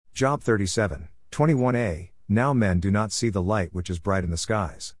Job 37, 21a, Now men do not see the light which is bright in the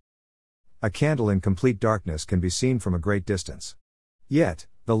skies. A candle in complete darkness can be seen from a great distance. Yet,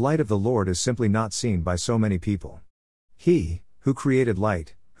 the light of the Lord is simply not seen by so many people. He, who created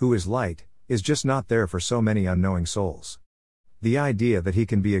light, who is light, is just not there for so many unknowing souls. The idea that he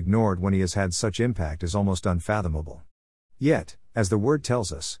can be ignored when he has had such impact is almost unfathomable. Yet, as the word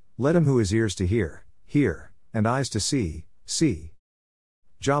tells us, let him who has ears to hear, hear, and eyes to see, see.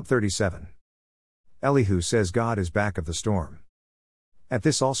 Job 37. Elihu says God is back of the storm. At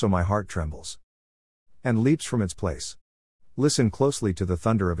this also my heart trembles and leaps from its place. Listen closely to the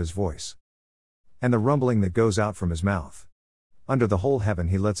thunder of his voice and the rumbling that goes out from his mouth. Under the whole heaven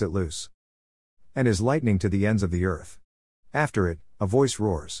he lets it loose, and his lightning to the ends of the earth. After it, a voice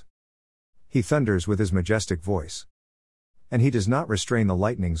roars. He thunders with his majestic voice, and he does not restrain the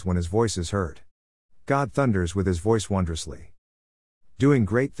lightnings when his voice is heard. God thunders with his voice wondrously, doing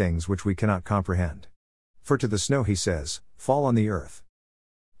great things which we cannot comprehend. For to the snow he says, fall on the earth,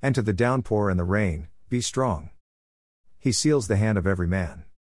 and to the downpour and the rain, be strong. He seals the hand of every man,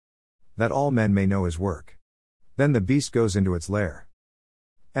 that all men may know his work. Then the beast goes into its lair,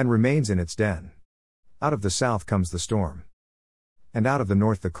 and remains in its den. Out of the south comes the storm, and out of the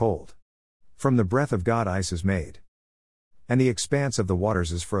north the cold. From the breath of God ice is made, and the expanse of the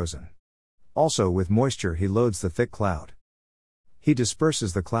waters is frozen. Also with moisture he loads the thick cloud. He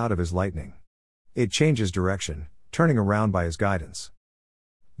disperses the cloud of his lightning. It changes direction, turning around by his guidance,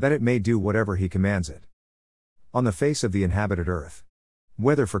 that it may do whatever he commands it. On the face of the inhabited earth,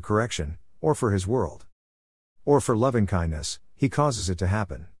 whether for correction, or for his world, or for lovingkindness, he causes it to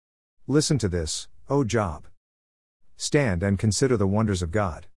happen. Listen to this, O Job. Stand and consider the wonders of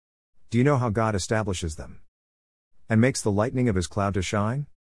God. Do you know how God establishes them, and makes the lightning of his cloud to shine?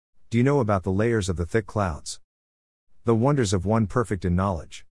 Do you know about the layers of the thick clouds, the wonders of one perfect in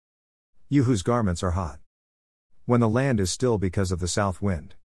knowledge? You whose garments are hot, when the land is still because of the south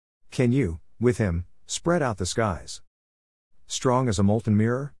wind. Can you, with him, spread out the skies, strong as a molten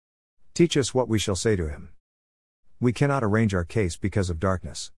mirror? Teach us what we shall say to him. We cannot arrange our case because of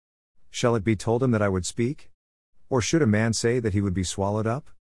darkness. Shall it be told him that I would speak? Or should a man say that he would be swallowed up?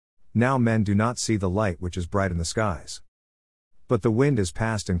 Now men do not see the light which is bright in the skies, but the wind is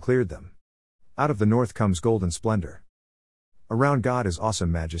past and cleared them. Out of the north comes golden splendor. Around God is awesome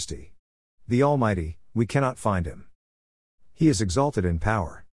majesty. The Almighty, we cannot find him. He is exalted in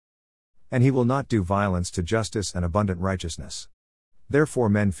power, and he will not do violence to justice and abundant righteousness. Therefore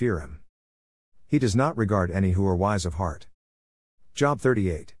men fear him. He does not regard any who are wise of heart. Job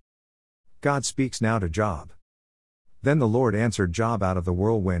 38. God speaks now to Job. Then the Lord answered Job out of the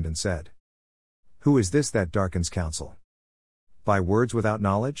whirlwind and said, who is this that darkens counsel by words without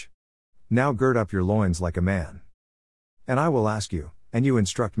knowledge? Now gird up your loins like a man, and I will ask you, and you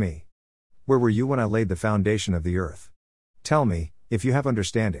instruct me. Where were you when I laid the foundation of the earth? Tell me, if you have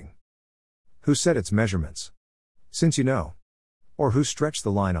understanding. Who set its measurements, since you know? Or who stretched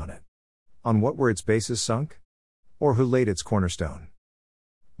the line on it? On what were its bases sunk? Or who laid its cornerstone?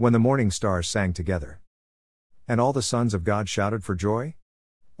 When the morning stars sang together, and all the sons of God shouted for joy?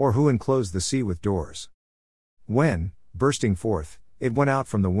 Or who enclosed the sea with doors? When, bursting forth, it went out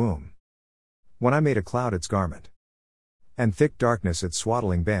from the womb. When I made a cloud its garment, and thick darkness its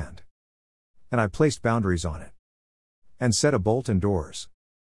swaddling band. And I placed boundaries on it, and set a bolt and doors.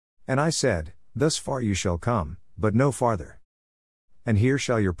 And I said, thus far you shall come, but no farther. And here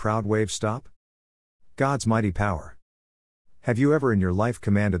shall your proud waves stop? God's mighty power. Have you ever in your life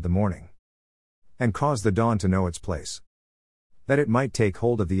commanded the morning, and caused the dawn to know its place, that it might take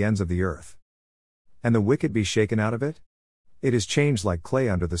hold of the ends of the earth, and the wicked be shaken out of it? It is changed like clay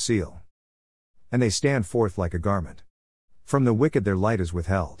under the seal, and they stand forth like a garment. From the wicked their light is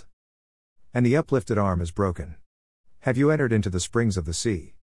withheld, and the uplifted arm is broken. Have you entered into the springs of the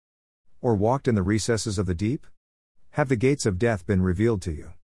sea, or walked in the recesses of the deep? Have the gates of death been revealed to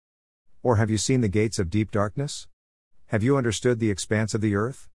you? Or have you seen the gates of deep darkness? Have you understood the expanse of the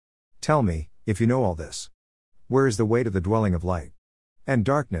earth? Tell me, if you know all this. Where is the way to the dwelling of light? And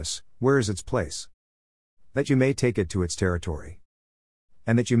darkness, where is its place? That you may take it to its territory,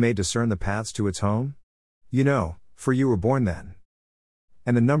 and that you may discern the paths to its home? You know, for you were born then,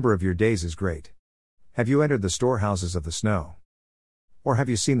 and the number of your days is great. Have you entered the storehouses of the snow? Or have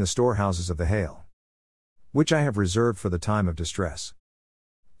you seen the storehouses of the hail, which I have reserved for the time of distress,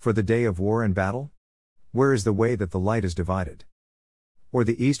 for the day of war and battle? Where is the way that the light is divided, or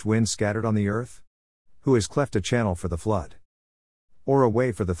the east wind scattered on the earth? Who has cleft a channel for the flood, or a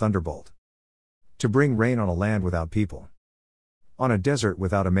way for the thunderbolt, to bring rain on a land without people, on a desert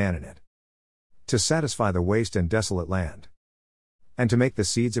without a man in it, to satisfy the waste and desolate land, And to make the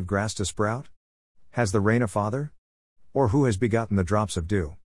seeds of grass to sprout? Has the rain a father? Or who has begotten the drops of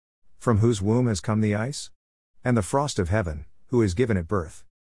dew? From whose womb has come the ice? And the frost of heaven, who has given it birth?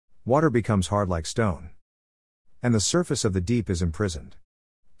 Water becomes hard like stone. And the surface of the deep is imprisoned.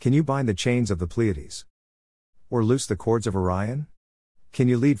 Can you bind the chains of the Pleiades? Or loose the cords of Orion? Can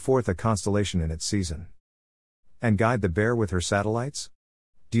you lead forth a constellation in its season? And guide the bear with her satellites?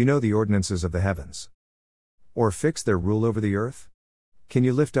 Do you know the ordinances of the heavens? Or fix their rule over the earth? Can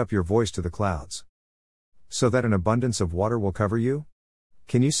you lift up your voice to the clouds, so that an abundance of water will cover you?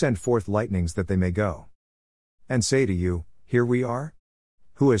 Can you send forth lightnings that they may go? And say to you, here we are?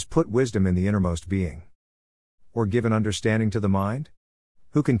 Who has put wisdom in the innermost being? Or given understanding to the mind?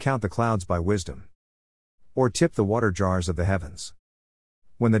 Who can count the clouds by wisdom? Or tip the water jars of the heavens?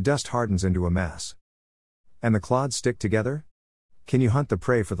 When the dust hardens into a mass, and the clods stick together? Can you hunt the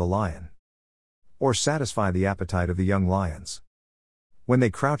prey for the lion? Or satisfy the appetite of the young lions, when they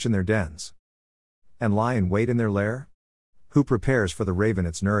crouch in their dens, and lie in wait in their lair? Who prepares for the raven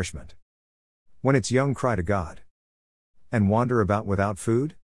its nourishment, when its young cry to God, and wander about without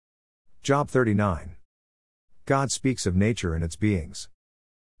food? Job 39. God speaks of nature and its beings.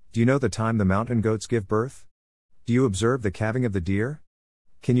 Do you know the time the mountain goats give birth? Do you observe the calving of the deer?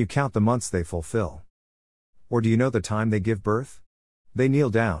 Can you count the months they fulfill? Or do you know the time they give birth? They kneel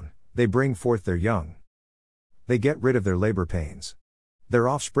down, they bring forth their young. They get rid of their labor pains. Their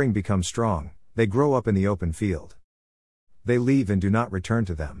offspring become strong, they grow up in the open field. They leave and do not return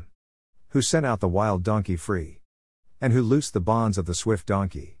to them. Who sent out the wild donkey free, and who loosed the bonds of the swift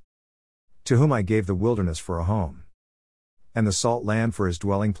donkey? To whom I gave the wilderness for a home, and the salt land for his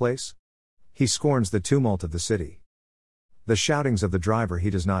dwelling place? He scorns the tumult of the city. The shoutings of the driver he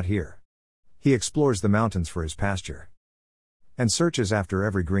does not hear. He explores the mountains for his pasture, and searches after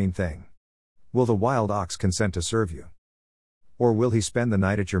every green thing. Will the wild ox consent to serve you? Or will he spend the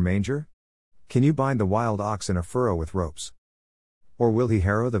night at your manger? Can you bind the wild ox in a furrow with ropes? Or will he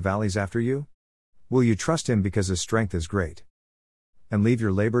harrow the valleys after you? Will you trust him because his strength is great, and leave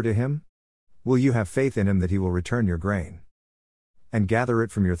your labor to him? Will you have faith in him that he will return your grain, and gather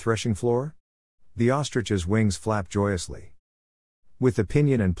it from your threshing floor? The ostrich's wings flap joyously, with the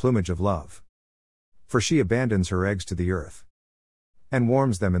pinion and plumage of love. For she abandons her eggs to the earth, and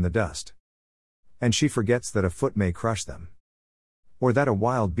warms them in the dust. And she forgets that a foot may crush them, or that a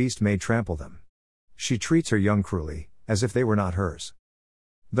wild beast may trample them. She treats her young cruelly, as if they were not hers.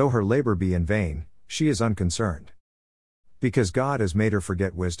 Though her labor be in vain, she is unconcerned, because God has made her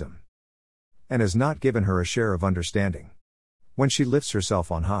forget wisdom, and has not given her a share of understanding. When she lifts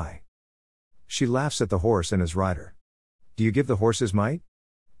herself on high, she laughs at the horse and his rider. Do you give the horse his might?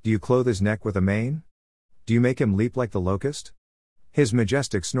 Do you clothe his neck with a mane? Do you make him leap like the locust? His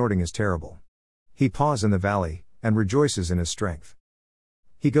majestic snorting is terrible. He paws in the valley, and rejoices in his strength.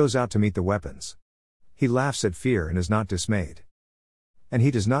 He goes out to meet the weapons. He laughs at fear and is not dismayed. And he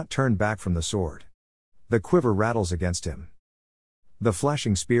does not turn back from the sword. The quiver rattles against him, the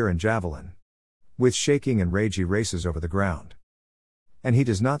flashing spear and javelin. With shaking and rage he races over the ground. And he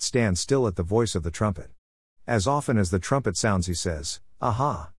does not stand still at the voice of the trumpet. As often as the trumpet sounds he says,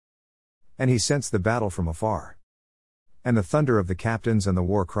 Aha! And he scents the battle from afar, and the thunder of the captains and the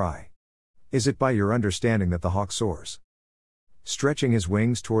war cry. Is it by your understanding that the hawk soars, stretching his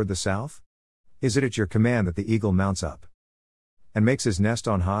wings toward the south? Is it at your command that the eagle mounts up, and makes his nest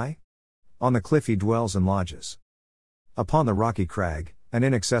on high? On the cliff he dwells and lodges, upon the rocky crag, an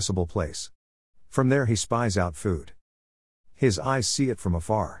inaccessible place. From there he spies out food. His eyes see it from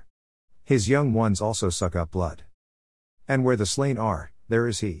afar. His young ones also suck up blood. And where the slain are, there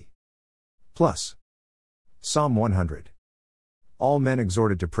is he. Plus. Psalm 100. All men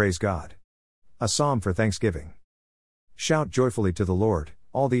exhorted to praise God. A psalm for thanksgiving. Shout joyfully to the Lord,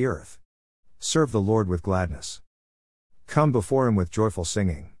 all the earth. Serve the Lord with gladness. Come before him with joyful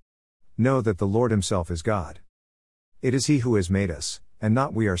singing. Know that the Lord himself is God. It is he who has made us, and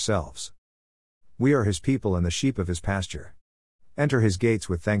not we ourselves. We are his people and the sheep of his pasture. Enter his gates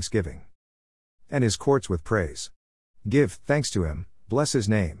with thanksgiving, and his courts with praise. Give thanks to him, bless his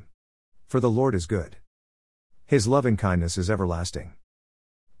name. For the Lord is good. His loving kindness is everlasting,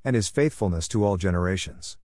 and his faithfulness to all generations.